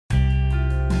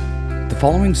The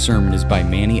following sermon is by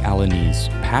Manny Alaniz,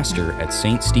 pastor at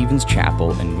St. Stephen's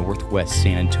Chapel in Northwest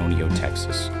San Antonio,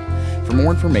 Texas. For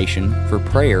more information, for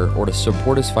prayer, or to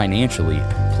support us financially,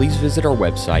 please visit our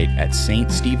website at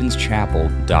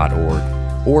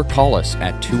ststephenschapel.org or call us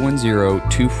at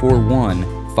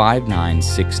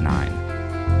 210-241-5969.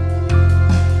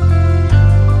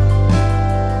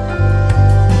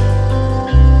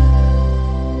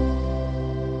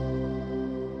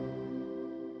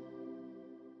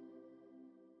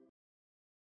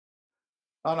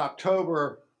 On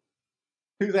October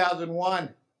 2001,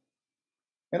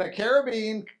 in a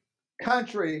Caribbean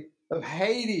country of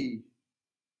Haiti,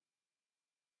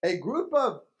 a group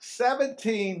of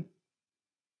 17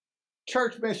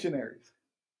 church missionaries,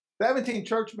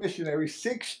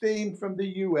 16 from the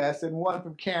U.S. and one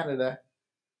from Canada,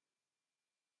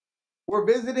 were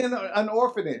visiting an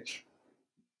orphanage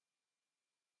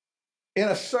in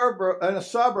a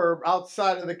suburb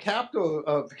outside of the capital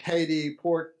of Haiti,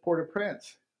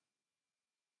 Port-au-Prince.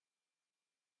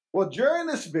 Well, during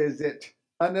this visit,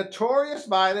 a notorious,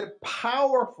 violent,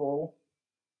 powerful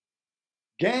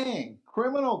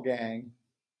criminal gang,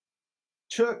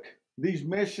 took these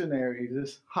missionaries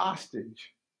as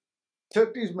hostage,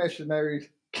 took these missionaries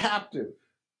captive,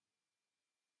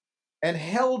 and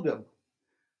held them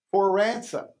for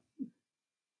ransom.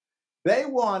 They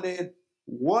wanted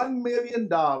 $1 million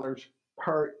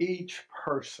per each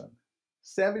person,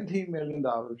 $17 million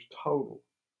total.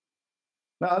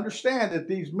 Now understand that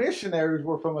these missionaries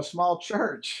were from a small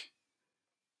church.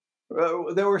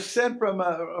 They were sent from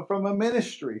a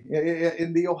ministry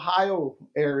in the Ohio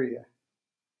area.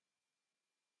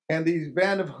 And these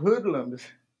band of hoodlums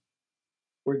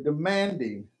were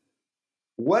demanding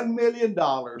 $1 million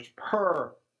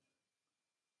per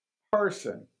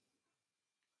person,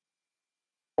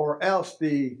 or else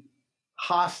the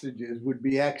hostages would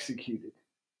be executed.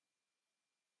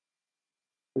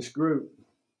 This group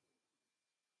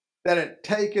that had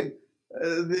taken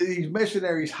these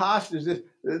missionaries hostage.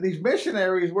 These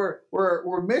missionaries were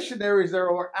missionaries that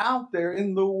were out there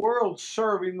in the world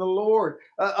serving the Lord.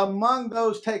 Among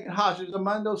those taken hostage,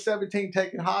 among those 17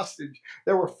 taken hostage,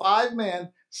 there were 5 men,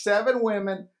 7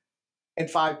 women, and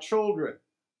 5 children.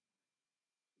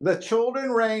 The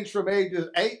children ranged from ages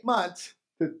 8 months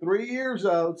to 3 years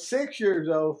old, 6 years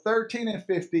old, 13 and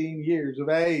 15 years of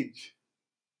age.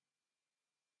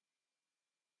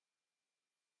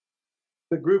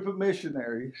 The group of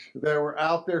missionaries that were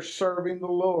out there serving the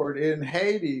Lord in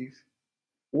Haiti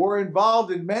were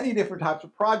involved in many different types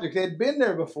of projects. They had been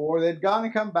there before. They'd gone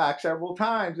and come back several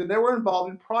times, and they were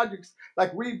involved in projects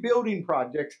like rebuilding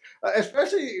projects,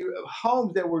 especially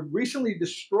homes that were recently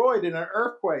destroyed in an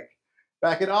earthquake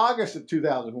back in August of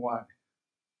 2001.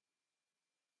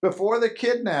 Before the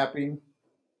kidnapping,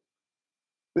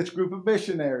 this group of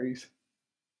missionaries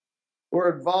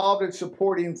were involved in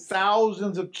supporting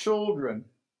thousands of children,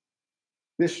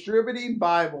 distributing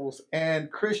Bibles and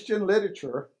Christian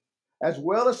literature, as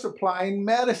well as supplying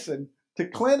medicine to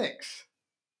clinics,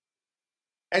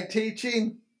 and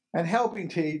teaching and helping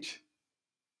teach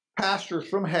pastors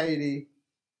from Haiti,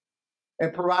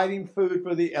 and providing food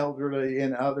for the elderly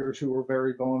and others who were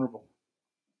very vulnerable.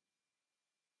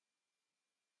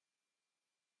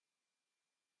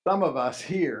 Some of us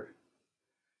here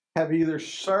have either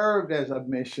served as a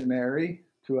missionary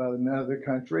to another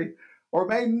country, or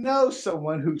may know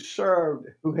someone who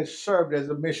has served as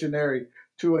a missionary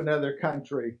to another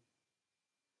country.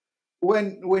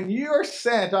 When you're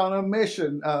sent on a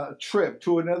mission trip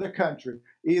to another country,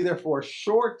 either for a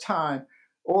short time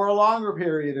or a longer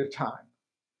period of time,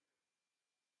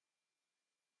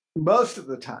 most of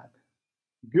the time,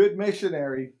 a good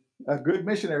missionary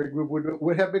group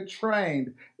would have been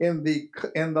trained in the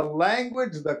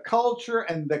language, the culture,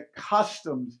 and the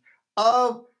customs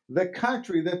of the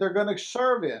country that they're going to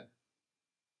serve in.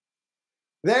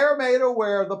 They're made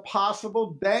aware of the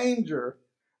possible danger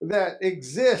that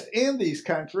exists in these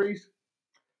countries,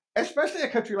 especially a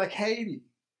country like Haiti.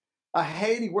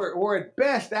 Haiti, where at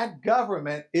best that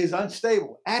government is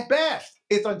unstable. At best,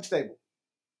 it's unstable.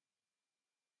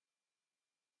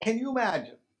 Can you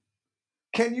imagine?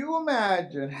 Can you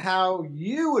imagine how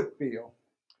you would feel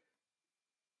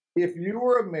if you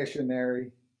were a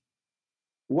missionary,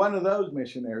 one of those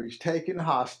missionaries taken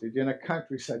hostage in a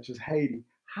country such as Haiti?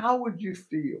 How would you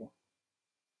feel?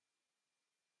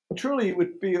 Well, truly, you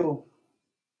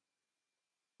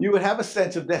would have a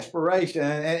sense of desperation,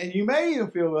 and you may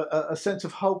even feel a sense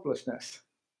of hopelessness.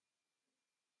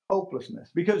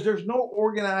 Hopelessness, because there's no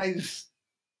organized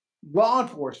law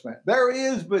enforcement. There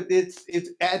is, but it's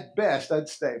at best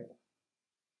unstable.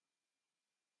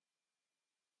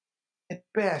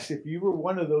 best, if you were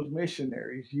one of those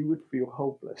missionaries, you would feel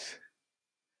hopeless.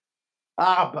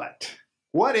 But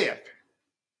what if?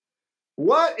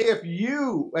 What if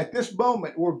you, at this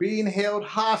moment, were being held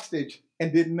hostage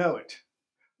and didn't know it?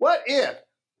 What if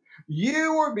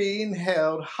you were being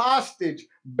held hostage,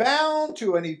 bound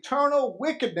to an eternal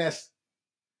wickedness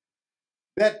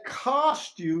that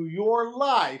cost you your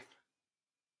life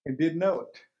and didn't know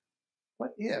it?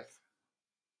 What if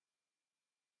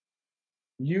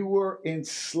you were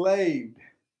enslaved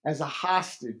as a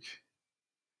hostage,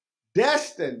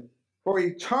 destined for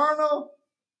eternal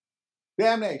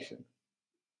damnation,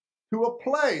 to a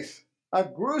place, a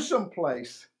gruesome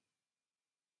place,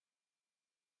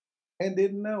 and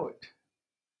didn't know it?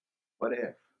 What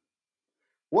if?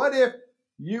 What if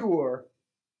you were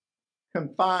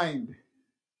confined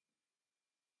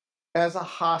as a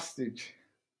hostage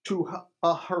to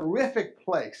a horrific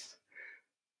place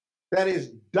that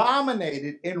is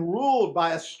dominated and ruled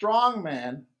by a strong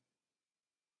man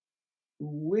who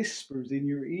whispers in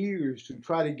your ears to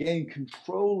try to gain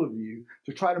control of you,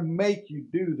 to try to make you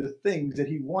do the things that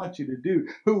he wants you to do,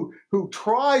 who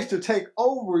tries to take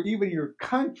over even your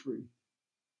country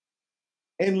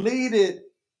and lead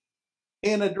it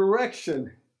in a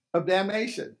direction of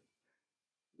damnation?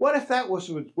 What if that was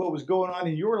what was going on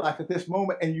in your life at this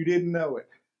moment and you didn't know it?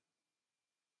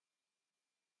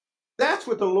 That's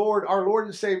what our Lord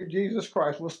and Savior Jesus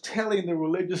Christ was telling the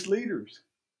religious leaders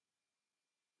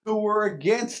who were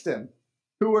against him,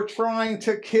 who were trying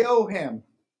to kill him,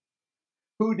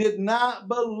 who did not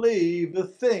believe the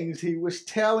things he was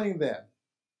telling them.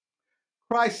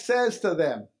 Christ says to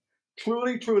them,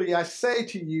 "Truly, truly, I say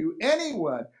to you,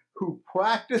 anyone who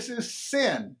practices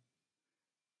sin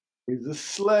is a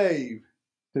slave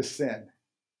to sin."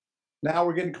 Now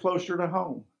we're getting closer to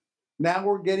home. Now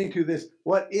we're getting to this,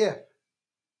 what if?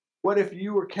 What if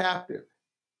you were captive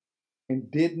and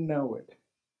didn't know it?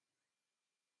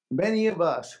 Many of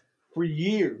us, for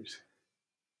years,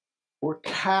 were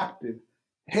captive,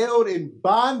 held in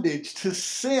bondage to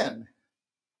sin,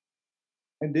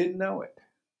 and didn't know it,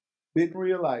 didn't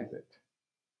realize it.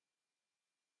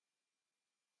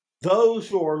 Those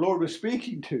who our Lord was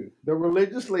speaking to, the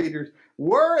religious leaders,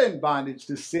 were in bondage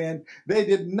to sin. They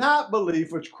did not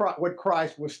believe what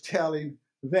Christ was telling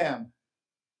them.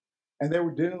 And they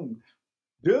were doomed.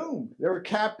 Doomed. They were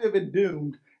captive and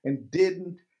doomed and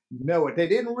didn't know it. They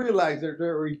didn't realize that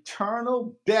their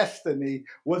eternal destiny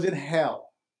was in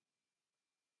hell.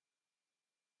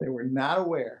 They were not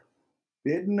aware,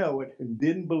 didn't know it, and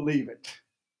didn't believe it.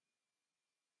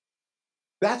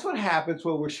 That's what happens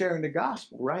when we're sharing the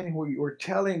gospel, right? And we're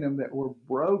telling them that we're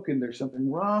broken, there's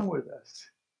something wrong with us,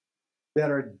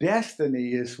 that our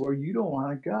destiny is where you don't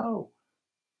want to go.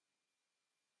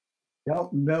 They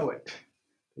don't know it.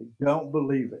 They don't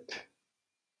believe it.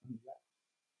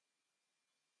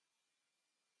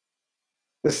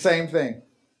 The same thing.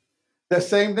 The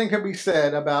same thing can be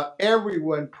said about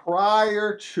everyone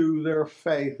prior to their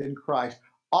faith in Christ.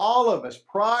 All of us,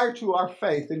 prior to our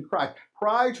faith in Christ,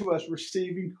 prior to us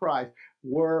receiving Christ,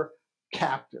 were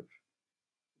captive.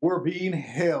 We're being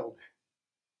held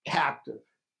captive.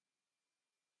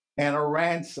 And a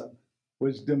ransom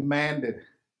was demanded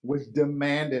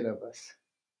of us.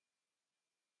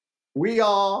 We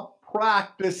all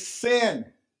practice sin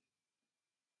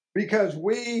because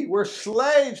we were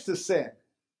slaves to sin.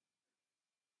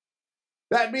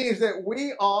 That means that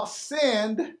we all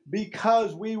sinned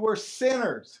because we were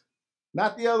sinners,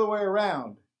 not the other way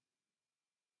around.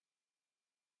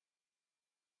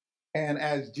 And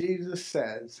as Jesus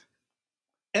says,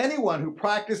 anyone who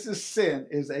practices sin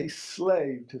is a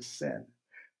slave to sin.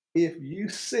 If you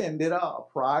sinned at all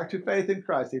prior to faith in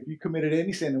Christ, if you committed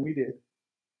any sin, and we did,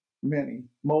 many,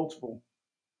 multiple,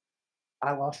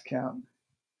 I lost count.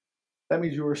 That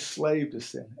means you were a slave to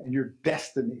sin, and your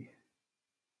destiny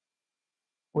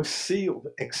was sealed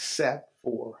except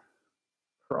for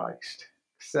Christ,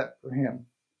 except for him.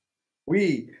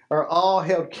 We are all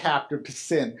held captive to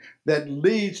sin that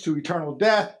leads to eternal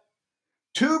death.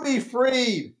 To be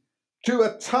freed, to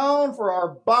atone for our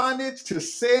bondage to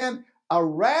sin, a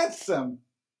ransom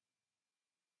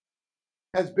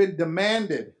has been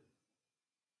demanded.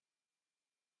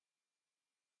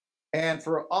 And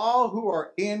for all who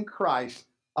are in Christ,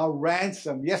 a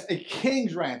ransom, yes, a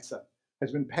king's ransom,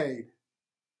 has been paid.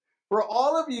 For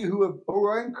all of you who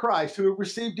are in Christ, who have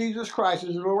received Jesus Christ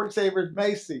as your Lord and Savior, as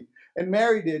Macy and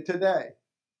Mary did today,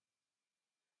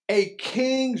 a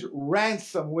king's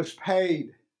ransom was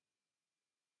paid.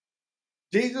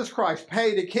 Jesus Christ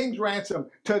paid a king's ransom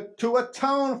to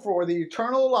atone for the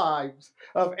eternal lives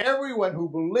of everyone who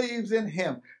believes in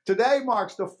him. Today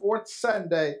marks the fourth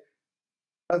Sunday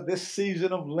of this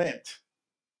season of Lent.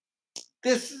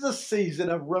 This is a season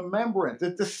of remembrance.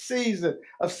 It's a season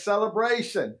of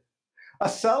celebration, a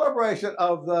celebration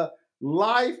of the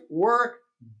life, work,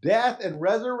 death, and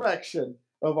resurrection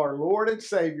of our Lord and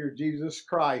Savior, Jesus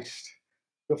Christ.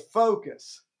 The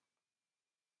focus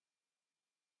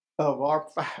of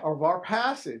our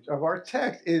passage, of our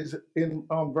text, is in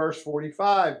verse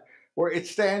 45, where it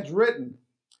stands written,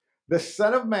 "The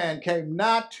Son of Man came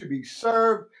not to be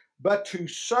served, but to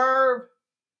serve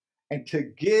and to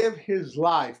give his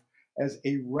life as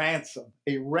a ransom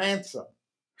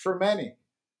for many."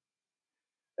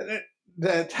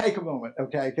 Take a moment,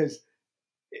 okay? Because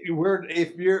I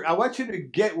want you to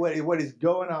get what is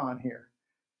going on here.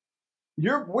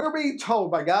 We're being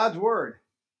told by God's word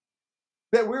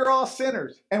that we're all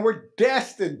sinners and we're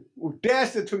destined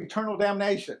to eternal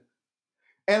damnation.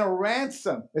 And a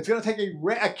ransom, it's going to take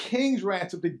a king's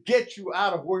ransom to get you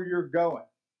out of where you're going.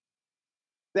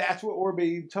 That's what we're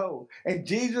being told. And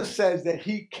Jesus says that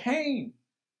he came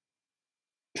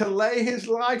to lay his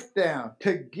life down,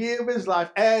 to give his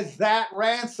life as that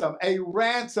ransom, a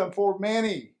ransom for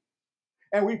many.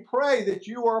 And we pray that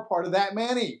you are a part of that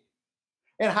many.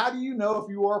 And how do you know if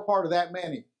you are a part of that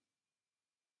many?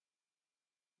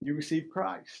 You receive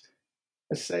Christ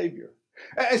as Savior.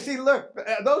 And see, look,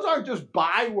 those aren't just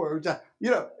bywords.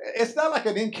 It's not like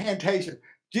an incantation.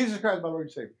 Jesus Christ, my Lord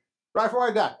and Savior. Right before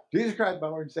I die, Jesus Christ, my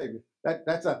Lord and Savior.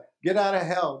 That's a get out of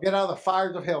hell, get out of the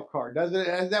fires of hell card. Is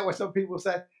that what some people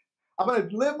say? I'm going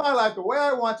to live my life the way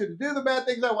I want you, to do the bad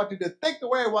things I want you, to think the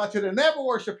way I want you, to never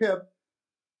worship him.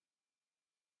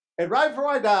 And right before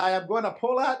I die, I'm going to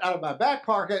pull out of my back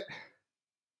pocket,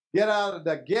 get out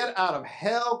of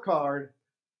hell card,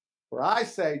 where I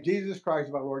say, Jesus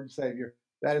Christ, my Lord and Savior.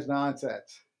 That is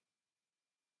nonsense.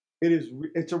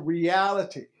 It's a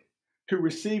reality. To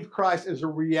receive Christ is a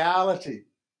reality.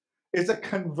 It's a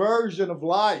conversion of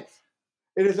life.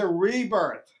 It is a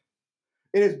rebirth.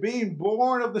 It is being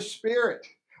born of the Spirit,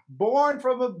 born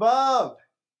from above.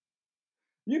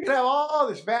 You can have all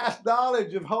this vast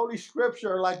knowledge of Holy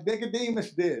Scripture like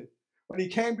Nicodemus did when he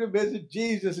came to visit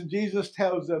Jesus, and Jesus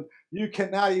tells him, you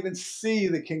cannot even see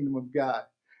the kingdom of God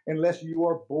unless you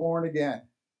are born again.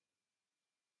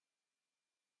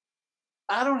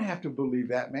 I don't have to believe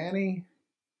that, Manny.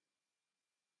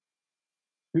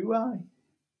 Do I?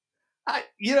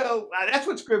 That's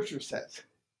what Scripture says.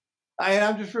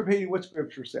 I'm just repeating what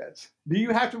Scripture says. Do you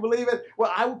have to believe it?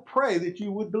 Well, I would pray that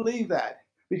you would believe that,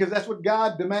 because that's what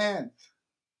God demands.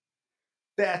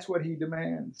 That's what he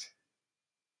demands.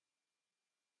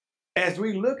 As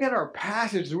we look at our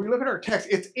passage, as we look at our text,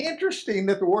 it's interesting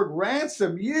that the word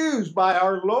ransom used by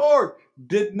our Lord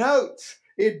denotes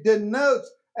a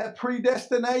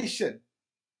predestination.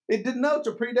 It denotes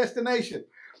a predestination.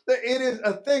 It is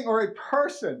a thing or a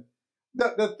person,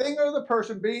 the thing or the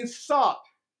person being sought.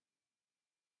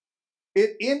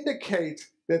 It indicates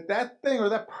that thing or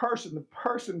that person, the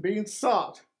person being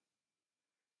sought,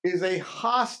 is a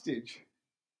hostage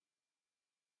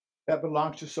that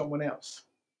belongs to someone else.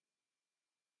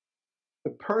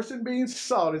 The person being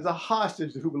sought is a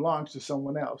hostage who belongs to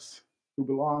someone else, who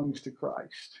belongs to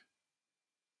Christ.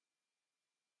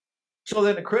 So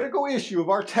then the critical issue of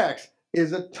our text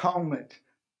is atonement.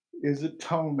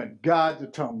 God's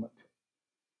atonement.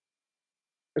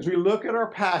 As we look at our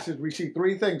passage, we see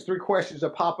three questions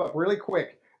that pop up really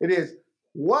quick. It is,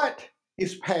 what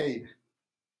is paid?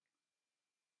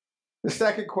 The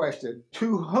second question,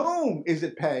 to whom is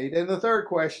it paid? And the third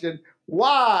question,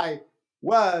 why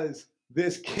was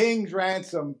this king's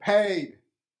ransom paid?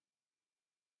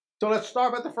 So let's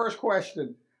start with the first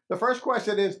question. The first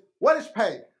question is, what is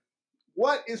paid?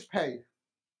 What is paid?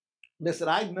 Listen,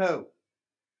 I know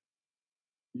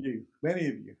you, many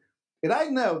of you, and I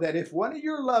know that if one of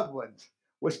your loved ones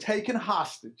was taken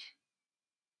hostage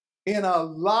in a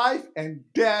life and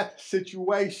death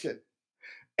situation,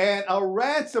 and a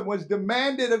ransom was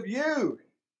demanded of you,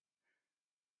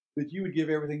 that you would give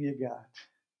everything you got.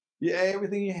 Yeah,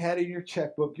 everything you had in your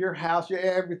checkbook, your house,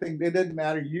 everything, it didn't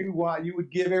matter. You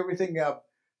would give everything up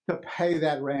to pay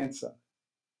that ransom,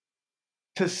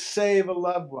 to save a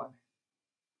loved one.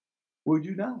 Would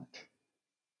you not?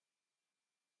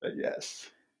 Yes,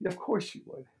 of course you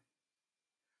would.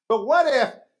 But what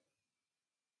if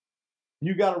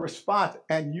you got a response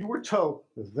and you were told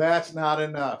that's not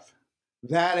enough?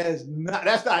 That's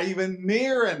not even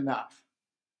near enough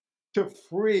to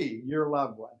free your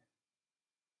loved one.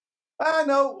 I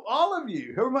know all of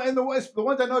you who are in the West, the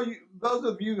ones I know, those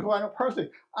of you who I know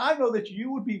personally, I know that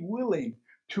you would be willing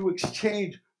to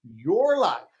exchange your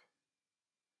life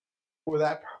for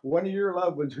that one of your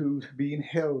loved ones who's being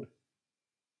held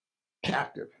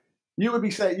captive You would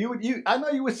be saying, I know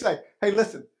you would say, hey,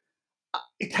 listen,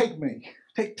 take me,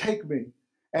 take me,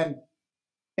 and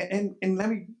let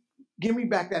me, give me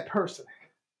back that person,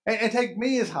 and take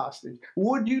me as hostage.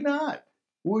 Would you not?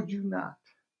 Would you not?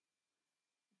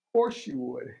 Of course you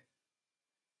would.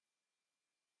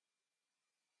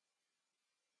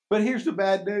 But here's the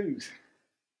bad news.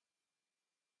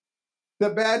 The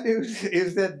bad news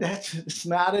is that it's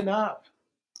not enough.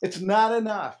 It's not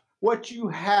enough. What you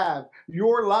have,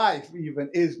 your life even,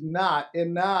 is not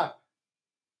enough.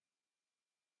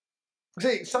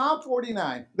 See, Psalm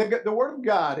 49, the Word of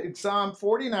God in Psalm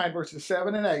 49, verses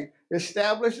 7 and 8,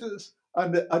 establishes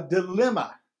a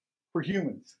dilemma for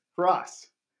humans, for us.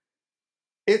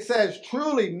 It says,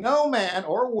 truly no man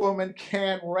or woman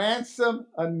can ransom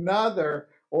another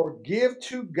or give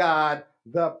to God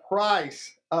the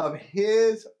price of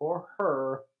his or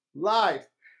her life,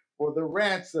 for the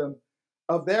ransom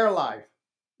of their life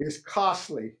is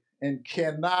costly and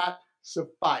cannot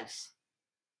suffice.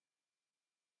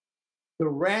 The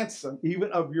ransom,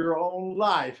 even of your own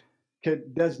life,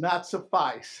 does not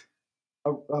suffice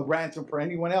a ransom for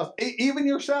anyone else, even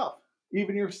yourself.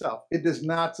 Even yourself. It does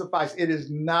not suffice. It is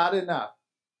not enough.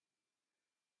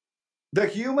 The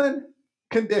human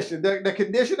condition, the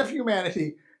condition of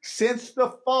humanity since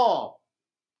the fall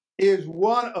is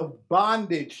one of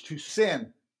bondage to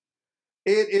sin.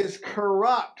 It is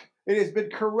corrupt. It has been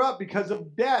corrupt because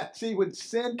of death. See, when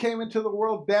sin came into the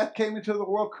world, death came into the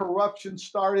world, corruption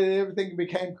started, and everything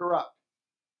became corrupt.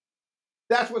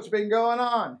 That's what's been going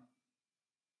on.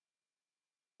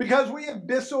 Because we have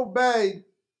disobeyed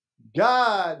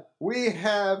God, we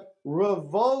have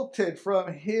revolted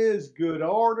from his good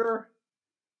order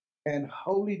and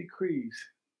holy decrees.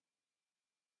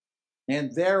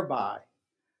 And thereby,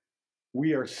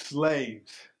 we are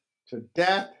slaves to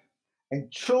death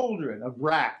and children of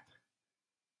wrath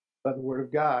by the word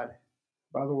of God.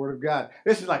 By the word of God.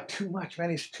 This is like too much,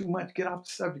 man. It's too much. Get off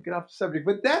the subject. Get off the subject.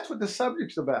 But that's what the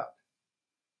subject's about.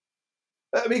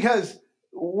 Because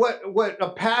what a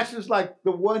passage like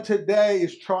the one today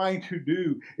is trying to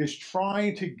do is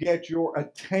trying to get your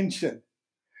attention.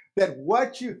 That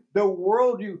the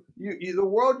world you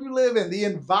live in, the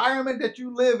environment that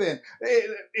you live in,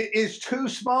 it is too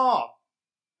small.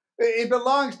 It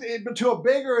belongs to a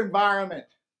bigger environment.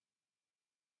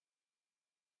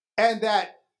 And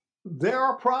that there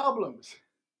are problems.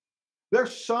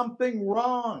 There's something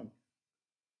wrong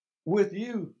with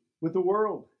you, with the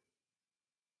world.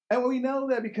 And we know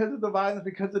that because of the violence,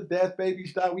 because of death,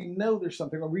 babies die. We know there's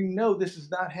something wrong. We know this is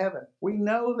not heaven. We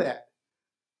know that.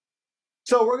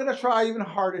 So we're going to try even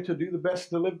harder to do the best,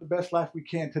 to live the best life we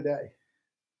can today.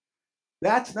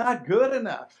 That's not good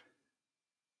enough.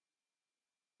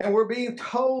 And we're being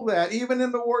told that even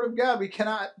in the Word of God, we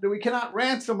cannot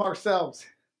ransom ourselves.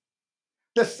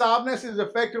 The psalmist is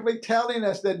effectively telling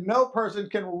us that no person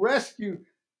can rescue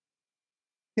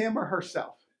him or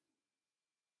herself,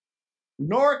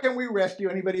 nor can we rescue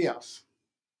anybody else.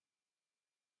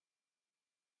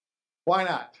 Why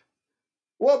not?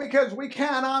 Well, because we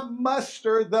cannot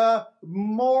muster the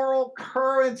moral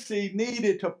currency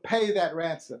needed to pay that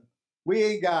ransom. We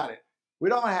ain't got it. We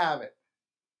don't have it.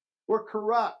 We're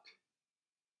corrupt.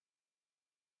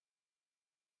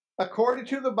 According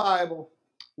to the Bible,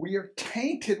 we are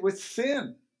tainted with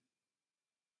sin.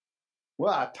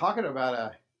 Well, talking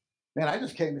about man, I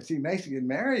just came to see Macy get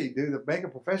married, make a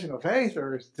profession of faith,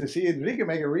 or to see Enrique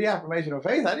make a reaffirmation of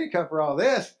faith. I didn't come for all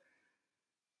this.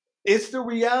 It's the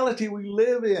reality we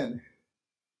live in.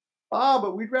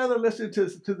 But we'd rather listen to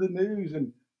the news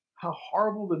and how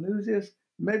horrible the news is.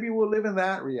 Maybe we'll live in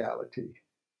that reality.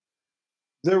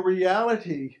 The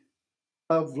reality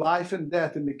of life and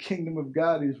death in the kingdom of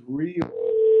God is real.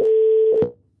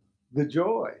 The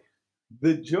joy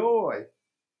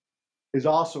is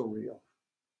also real.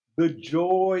 The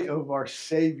joy of our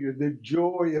Savior, the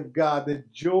joy of God, the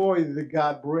joy that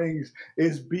God brings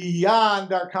is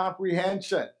beyond our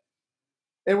comprehension.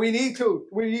 And we need to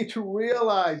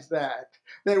realize that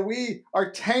we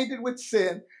are tainted with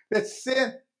sin, that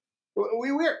sin,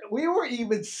 we were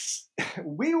even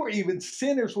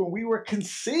sinners when we were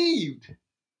conceived.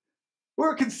 We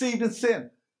were conceived in sin.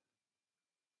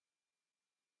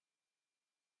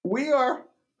 We are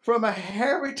from a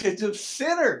heritage of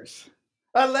sinners,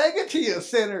 a legacy of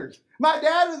sinners. My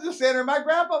dad was a sinner. My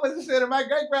grandpa was a sinner. My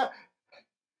great-grandpa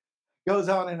goes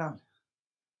on and on.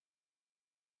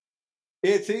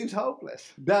 It seems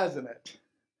hopeless, doesn't it?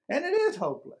 And it is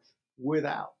hopeless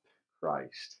without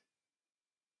Christ.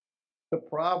 The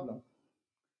problem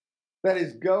that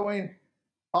is going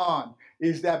on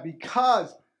is that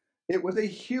because it was a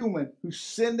human who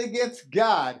sinned against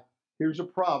God, here's a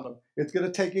problem. It's going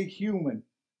to take a human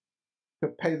to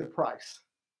pay the price.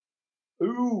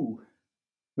 Ooh,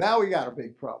 now we got a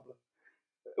big problem.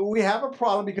 We have a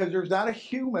problem because there's not a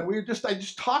human. I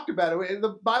just talked about it.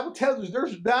 The Bible tells us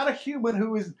there's not a human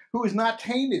who is not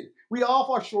tainted. We all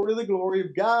fall short of the glory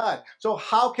of God. So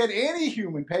how can any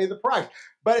human pay the price?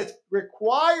 But it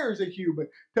requires a human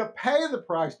to pay the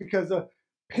price because the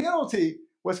penalty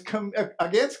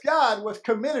against God was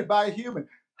committed by a human.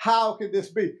 How could this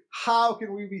be? How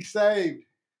can we be saved?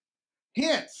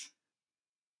 Hence,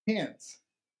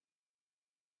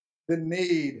 the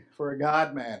need for a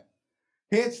God-man.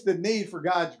 Hence the need for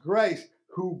God's grace,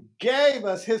 who gave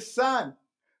us his son.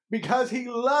 Because he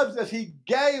loves us, he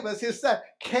gave us his son.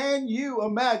 Can you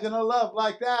imagine a love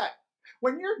like that?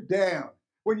 When you're down,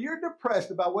 when you're depressed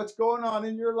about what's going on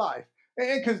in your life,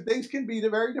 and because things can be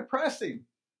very depressing,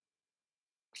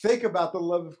 think about the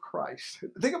love of Christ.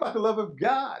 Think about the love of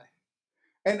God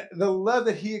and the love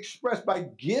that he expressed by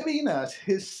giving us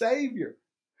his Savior.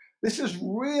 This is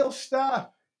real stuff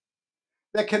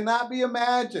that cannot be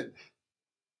imagined.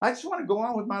 I just want to go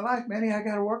on with my life, Manny. I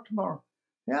got to work tomorrow.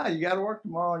 Yeah, you got to work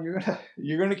tomorrow.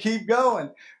 You're gonna keep going.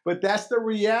 But that's the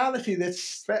reality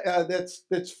that's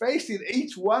facing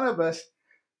each one of us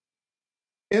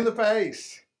in the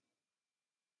face.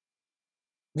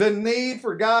 The need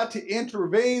for God to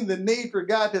intervene, the need for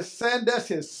God to send us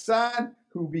his son,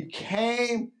 who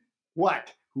became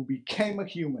what? Who became a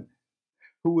human,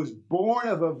 who was born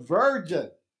of a virgin,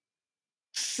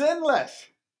 sinless.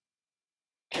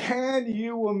 Can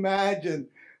you imagine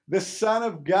the Son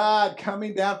of God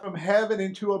coming down from heaven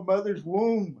into a mother's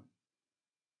womb?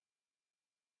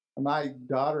 My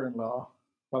daughter-in-law,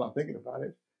 well, I'm thinking about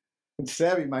it, and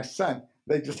Savvy, my son,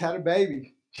 they just had a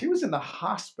baby. She was in the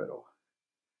hospital.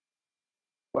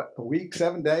 What, a week,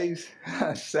 7 days?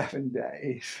 7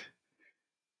 days.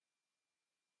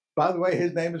 By the way,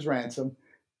 his name is Ransom.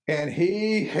 And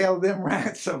he held them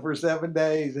ransom for 7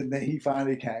 days, and then he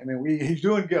finally came. And he's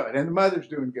doing good, and the mother's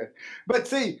doing good. But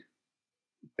see,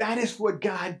 that is what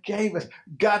God gave us.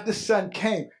 God the Son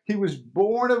came. He was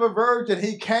born of a virgin.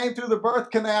 He came through the birth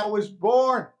canal, was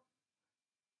born.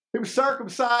 He was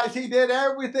circumcised. He did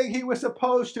everything he was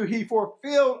supposed to. He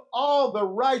fulfilled all the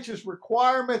righteous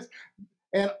requirements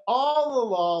and all the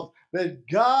laws that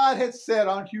God had set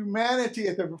on humanity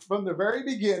from the very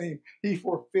beginning. He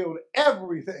fulfilled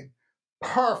everything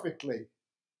perfectly.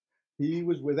 He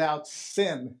was without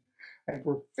sin and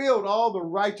fulfilled all the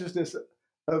righteousness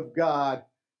of God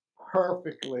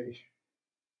perfectly.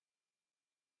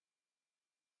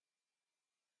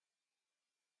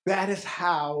 That is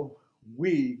how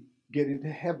we get into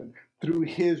heaven, through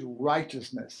his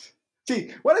righteousness.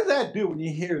 See, what does that do when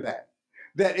you hear that?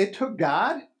 That it took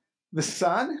God, the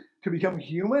Son, to become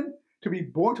human, to be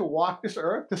born, to walk this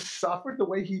earth, to suffer the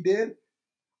way he did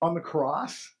on the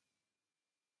cross.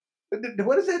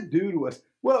 What does that do to us?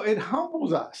 Well, it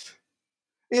humbles us.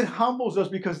 It humbles us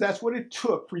because that's what it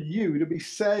took for you to be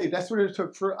saved. That's what it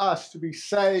took for us to be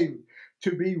saved,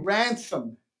 to be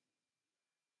ransomed.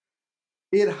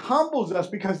 It humbles us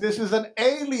because this is an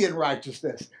alien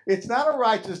righteousness. It's not a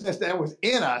righteousness that was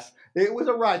in us. It was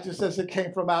a righteousness that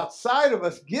came from outside of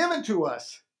us, given to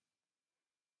us.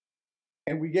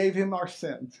 And we gave him our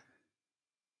sins.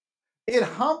 It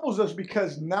humbles us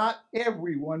because not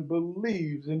everyone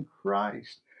believes in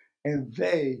Christ, and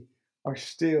they are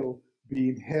still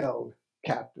being held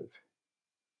captive.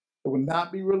 They will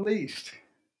not be released.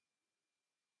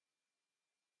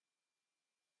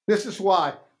 This is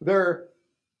why there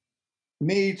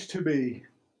is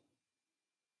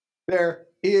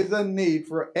a need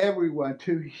for everyone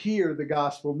to hear the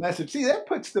gospel message. See, that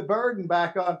puts the burden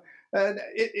back on.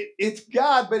 It's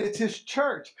God, but it's his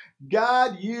church.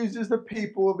 God uses the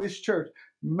people of his church.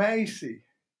 Macy,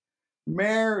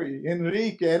 Mary,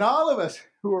 Enrique, and all of us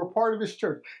who are part of his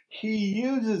church. He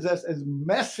uses us as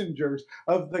messengers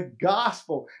of the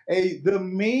gospel, the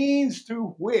means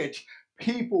through which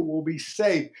people will be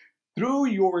saved. Through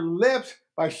your lips,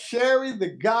 by sharing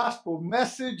the gospel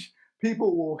message,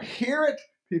 people will hear it.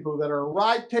 People that are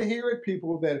right to hear it,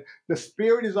 people that the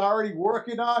Spirit is already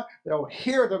working on, they'll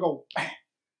hear it, they'll go,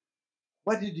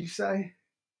 what did you say?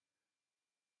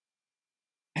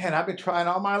 Man, I've been trying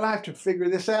all my life to figure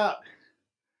this out.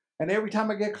 And every time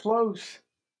I get close,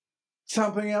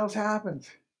 something else happens.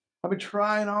 I've been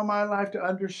trying all my life to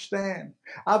understand.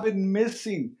 I've been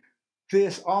missing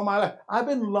this all my life. I've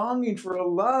been longing for a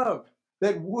love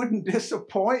that wouldn't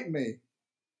disappoint me.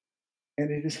 And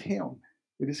it is him.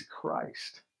 It is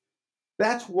Christ.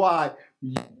 That's why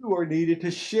you are needed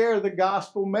to share the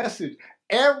gospel message.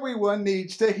 Everyone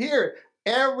needs to hear it.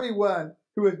 Everyone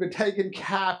who has been taken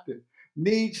captive.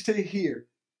 needs to hear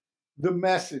the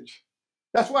message.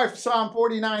 That's why Psalm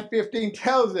 49:15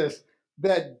 tells us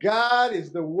that God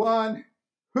is the one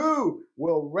who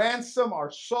will ransom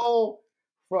our soul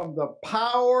from the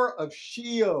power of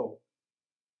Sheol,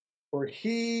 for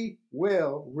he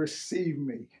will receive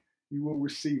me. He will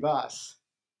receive us.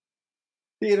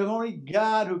 See, it is only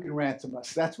God who can ransom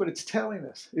us. That's what it's telling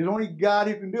us. It's only God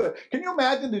who can do it. Can you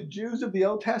imagine the Jews of the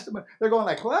Old Testament? They're going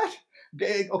like, what?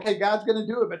 Okay, God's going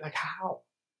to do it, but like how?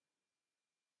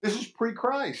 This is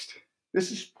pre-Christ.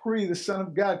 This is pre the Son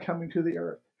of God coming to the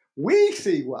earth. We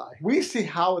see why. We see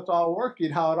how it's all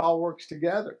working, how it all works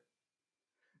together.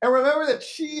 And remember that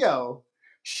Sheol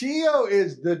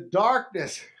is the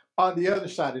darkness on the other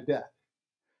side of death,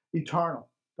 eternal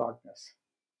darkness.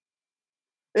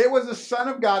 It was the Son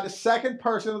of God, the second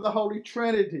person of the Holy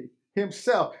Trinity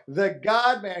himself, the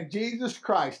God-man, Jesus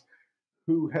Christ,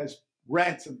 who has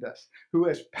ransomed us, who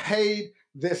has paid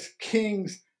this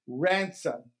king's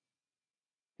ransom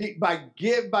by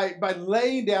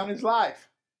laying down his life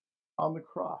on the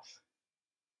cross.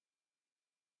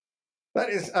 That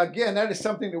is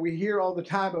something that we hear all the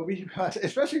time, but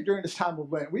especially during this time of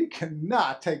Lent, we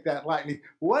cannot take that lightly.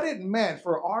 What it meant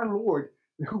for our Lord,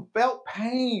 who felt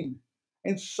pain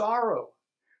and sorrow,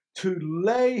 to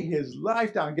lay his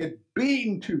life down, get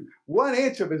beaten to 1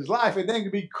 inch of his life, and then to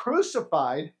be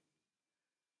crucified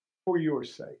for your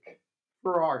sake,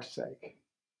 for our sake,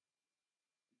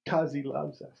 because he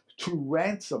loves us, to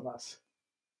ransom us.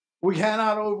 We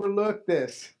cannot overlook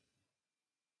this.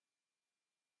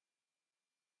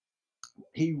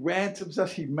 He ransoms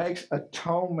us. He makes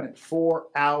atonement for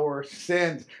our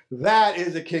sins. That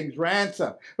is a king's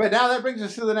ransom. But now that brings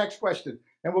us to the next question,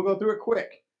 and we'll go through it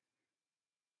quick.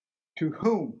 To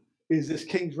whom is this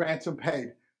king's ransom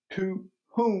paid? To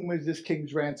whom is this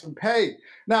king's ransom paid?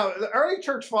 Now, the early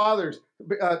church fathers,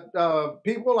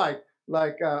 people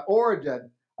like Origen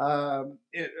of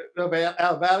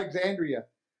Alexandria,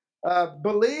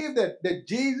 believed that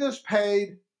Jesus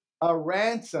paid a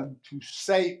ransom to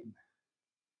Satan.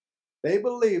 They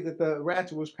believed that the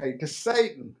ransom was paid to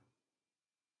Satan.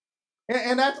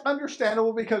 And that's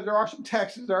understandable because there are some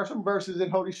texts, there are some verses in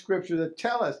Holy Scripture that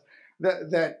tell us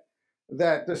that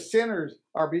the sinners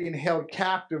are being held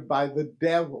captive by the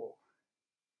devil.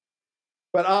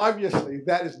 But obviously,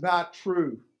 that is not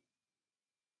true.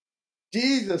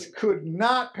 Jesus could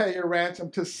not pay a ransom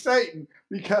to Satan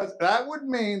because that would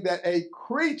mean that a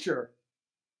creature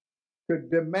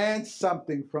could demand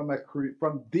something from the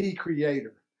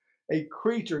Creator. A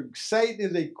creature, Satan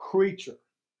is a creature.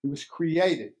 He was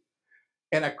created.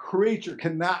 And a creature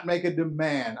cannot make a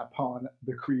demand upon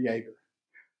the Creator.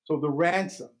 So the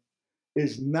ransom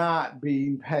is not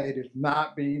being paid, it's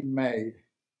not being made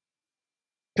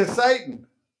to Satan.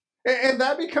 And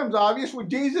that becomes obvious when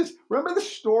Jesus, remember the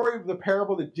story of the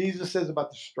parable that Jesus says about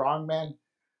the strong man?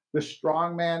 The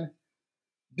strong man.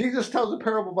 Jesus tells a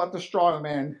parable about the strong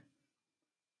man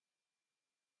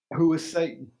who is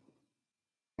Satan.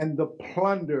 And the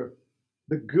plunder,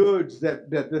 the goods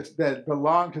that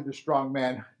belong to the strong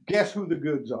man. Guess who the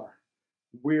goods are?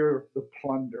 We're the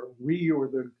plunder. We are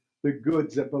the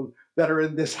goods that are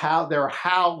in this house. They're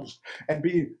housed and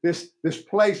this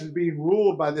place is being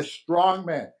ruled by this strong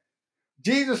man.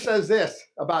 Jesus says this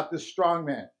about this strong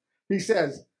man. He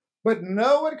says, but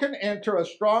no one can enter a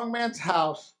strong man's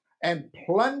house and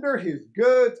plunder his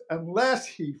goods unless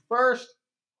he first,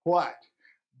 what?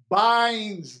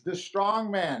 Binds the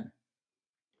strong man.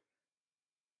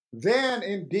 Then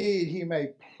indeed he may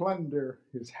plunder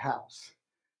his house.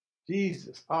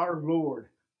 Jesus, our Lord,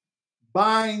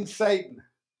 binds Satan.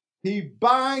 He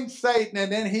binds Satan,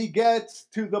 and then he gets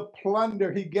to the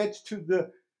plunder. He gets to the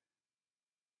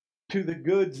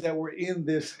goods that were in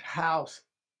this house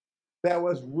that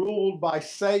was ruled by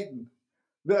Satan.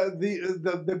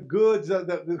 The goods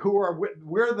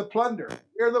we're the plunder.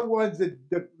 We're the ones that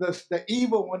the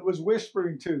evil one was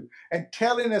whispering to and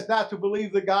telling us not to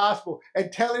believe the gospel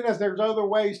and telling us there's other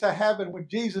ways to heaven when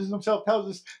Jesus himself tells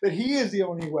us that he is the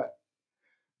only way.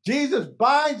 Jesus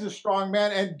binds the strong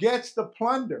man and gets the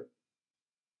plunder.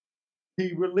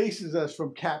 He releases us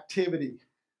from captivity.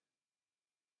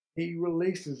 He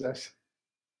releases us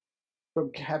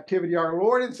from captivity. Our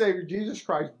Lord and Savior Jesus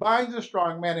Christ binds the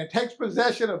strong man and takes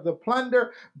possession of the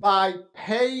plunder by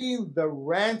paying the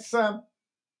ransom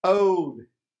owed.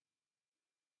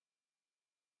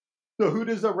 So who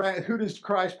does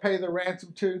Christ pay the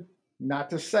ransom to? Not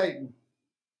to Satan.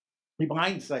 He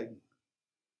binds Satan.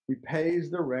 He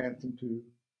pays the ransom to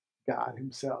God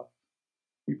himself.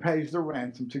 He pays the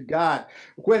ransom to God.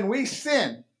 When we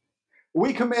sin,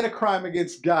 we commit a crime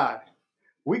against God.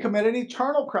 We commit an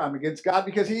eternal crime against God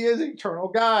because he is eternal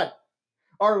God.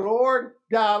 Our Lord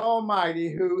God Almighty,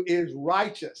 who is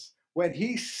righteous, when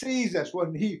he sees us,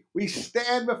 when we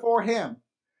stand before him,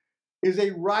 is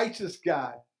a righteous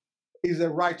God. He's a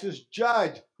righteous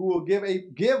judge who will give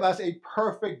us a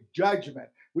perfect judgment.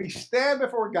 We stand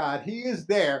before God. He is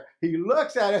there. He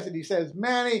looks at us and he says,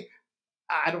 Manny,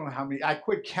 I don't know how many. I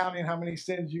quit counting how many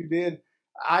sins you did.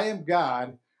 I am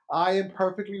God. I am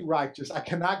perfectly righteous. I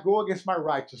cannot go against my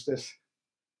righteousness.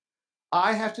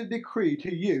 I have to decree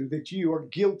to you that you are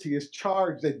guilty as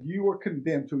charged, that you are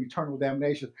condemned to eternal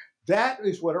damnation. That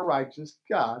is what a righteous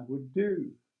God would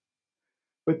do.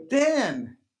 But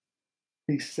then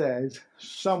he says,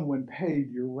 someone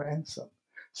paid your ransom.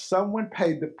 Someone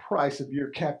paid the price of your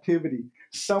captivity.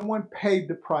 Someone paid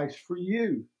the price for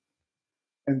you.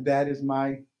 And that is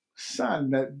my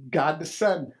son, that God the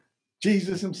Son,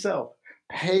 Jesus himself,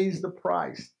 pays the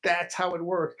price. That's how it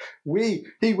works. We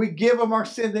give him our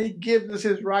sin, and he gives us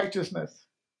his righteousness.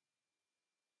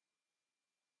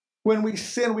 When we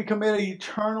sin, we commit an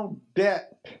eternal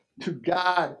debt to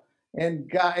God, and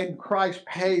Christ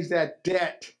pays that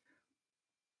debt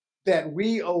that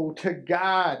we owe to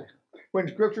God. When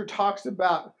Scripture talks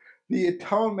about the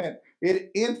atonement,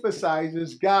 it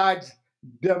emphasizes God's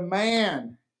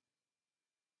demand.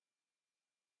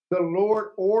 The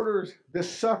Lord orders the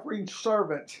suffering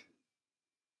servant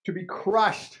to be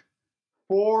crushed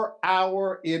for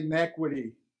our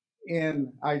iniquity.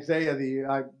 In Isaiah,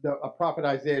 the prophet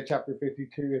Isaiah, chapter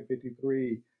 52 and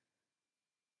 53.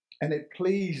 And it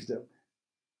pleased him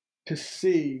to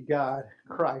see God,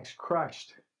 Christ,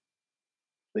 crushed.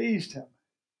 Pleased him.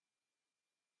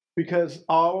 Because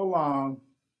all along,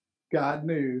 God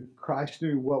knew, Christ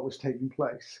knew what was taking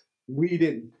place. We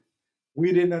didn't.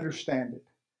 We didn't understand it.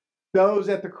 Those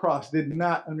at the cross did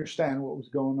not understand what was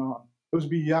going on. It was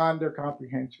beyond their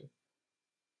comprehension.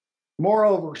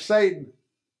 Moreover, Satan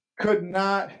could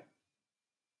not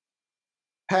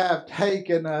have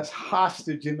taken us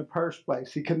hostage in the first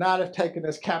place. He could not have taken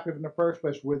us captive in the first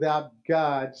place without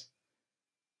God's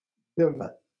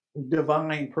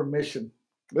divine permission.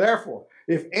 Therefore,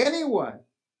 if anyone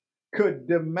could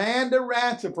demand a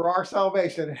ransom for our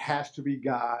salvation, it has to be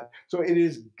God. So it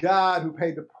is God who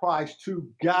paid the price to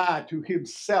God, to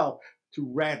himself, to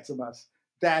ransom us.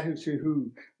 That is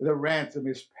who the ransom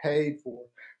is paid for.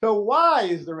 So why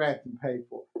is the ransom paid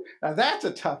for? Now that's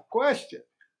a tough question.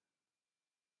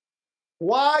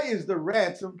 Why is the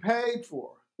ransom paid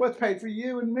for? Well, it's paid for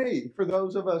you and me, for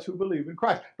those of us who believe in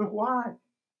Christ. But why?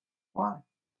 Why?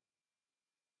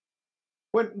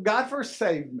 When God first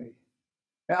saved me,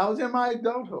 and I was in my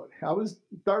adulthood. I was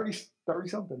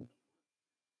 30-something.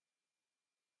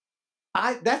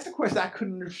 That's the question I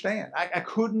couldn't understand. I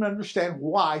couldn't understand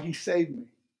why he saved me.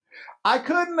 I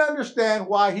couldn't understand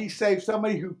why he saved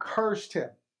somebody who cursed him,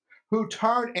 who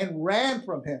turned and ran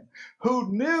from him,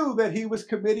 who knew that he was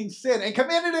committing sin and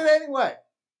committed it anyway.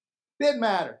 Didn't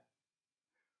matter.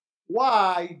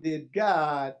 Why did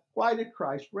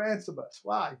Christ ransom us?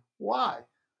 Why?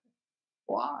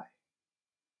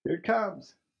 Here it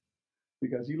comes.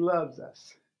 Because he loves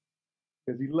us.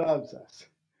 Because he loves us.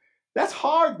 That's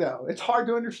hard, though. It's hard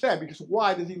to understand, because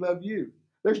why does he love you?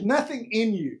 There's nothing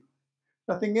in you,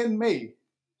 nothing in me,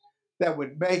 that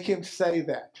would make him say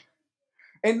that.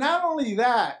 And not only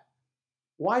that,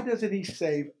 why doesn't he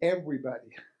save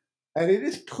everybody? And it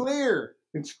is clear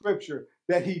in Scripture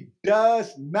that he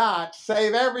does not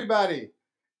save everybody.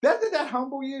 Doesn't that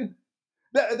humble you?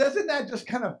 Doesn't that just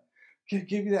kind of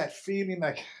give you that feeling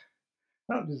like,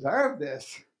 I don't deserve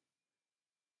this.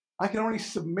 I can only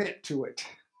submit to it.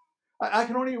 I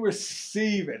can only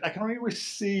receive it. I can only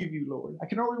receive you, Lord. I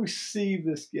can only receive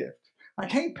this gift. I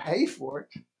can't pay for it.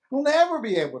 I'll never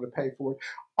be able to pay for it.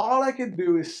 All I can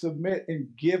do is submit and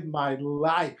give my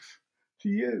life to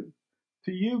you,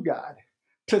 God,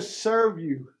 to serve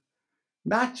you,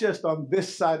 not just on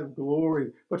this side of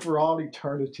glory, but for all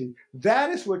eternity. That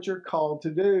is what you're called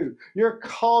to do. You're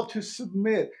called to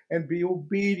submit and be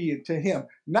obedient to him,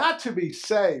 not to be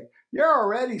saved. You're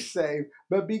already saved,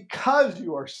 but because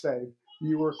you are saved,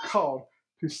 you are called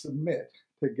to submit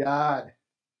to God.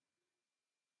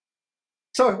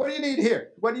 So what do you need to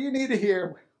hear? What do you need to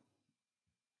hear?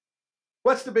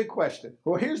 What's the big question?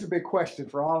 Well, here's the big question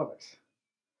for all of us.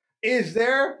 Is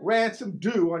there ransom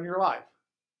due on your life?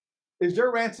 Is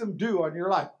there ransom due on your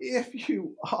life? If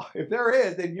there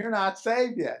is, then you're not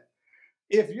saved yet.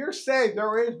 If you're saved,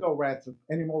 there is no ransom,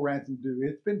 any more ransom due.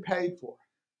 It's been paid for.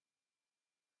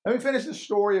 Let me finish the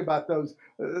story about those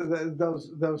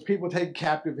people taken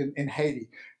captive in Haiti.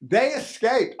 They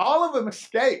escaped. All of them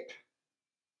escaped.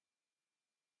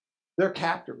 They're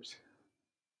captors,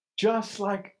 just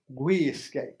like we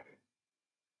escape.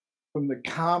 from the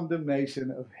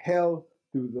condemnation of hell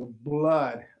through the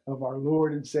blood of our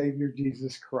Lord and Savior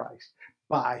Jesus Christ.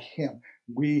 By him,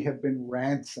 we have been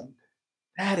ransomed.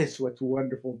 That is what's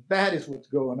wonderful. That is what's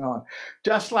going on.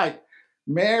 Just like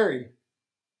Mary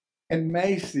and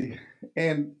Macy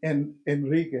and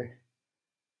Enrique,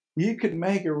 you can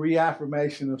make a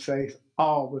reaffirmation of faith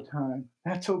all the time.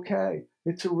 That's okay.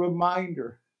 It's a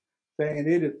reminder saying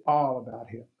it is all about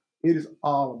him. It is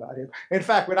all about him. In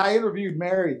fact, when I interviewed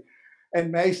Mary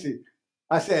and Macy,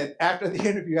 I said, after the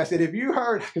interview, I said, if you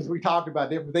heard, because we talked about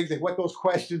different things and what those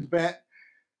questions meant,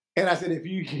 and I said, if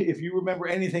you remember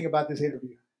anything about this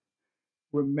interview,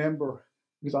 remember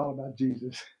it's all about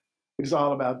Jesus. It's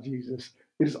all about Jesus.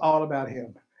 It is all about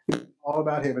him. It's all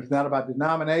about him. It's not about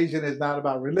denomination. It's not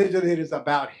about religion. It is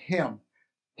about him.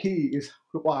 He is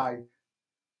why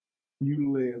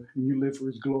you live. You live for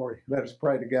his glory. Let us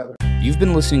pray together. You've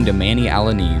been listening to Manny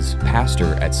Alaniz,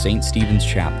 pastor at St. Stephen's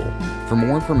Chapel. For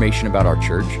more information about our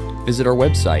church, visit our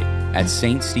website at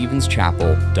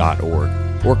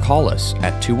ststephenschapel.org or call us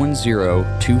at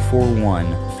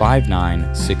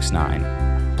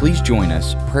 210-241-5969. Please join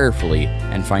us prayerfully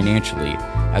and financially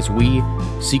as we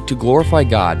seek to glorify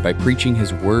God by preaching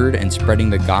his word and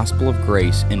spreading the gospel of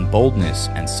grace in boldness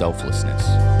and selflessness.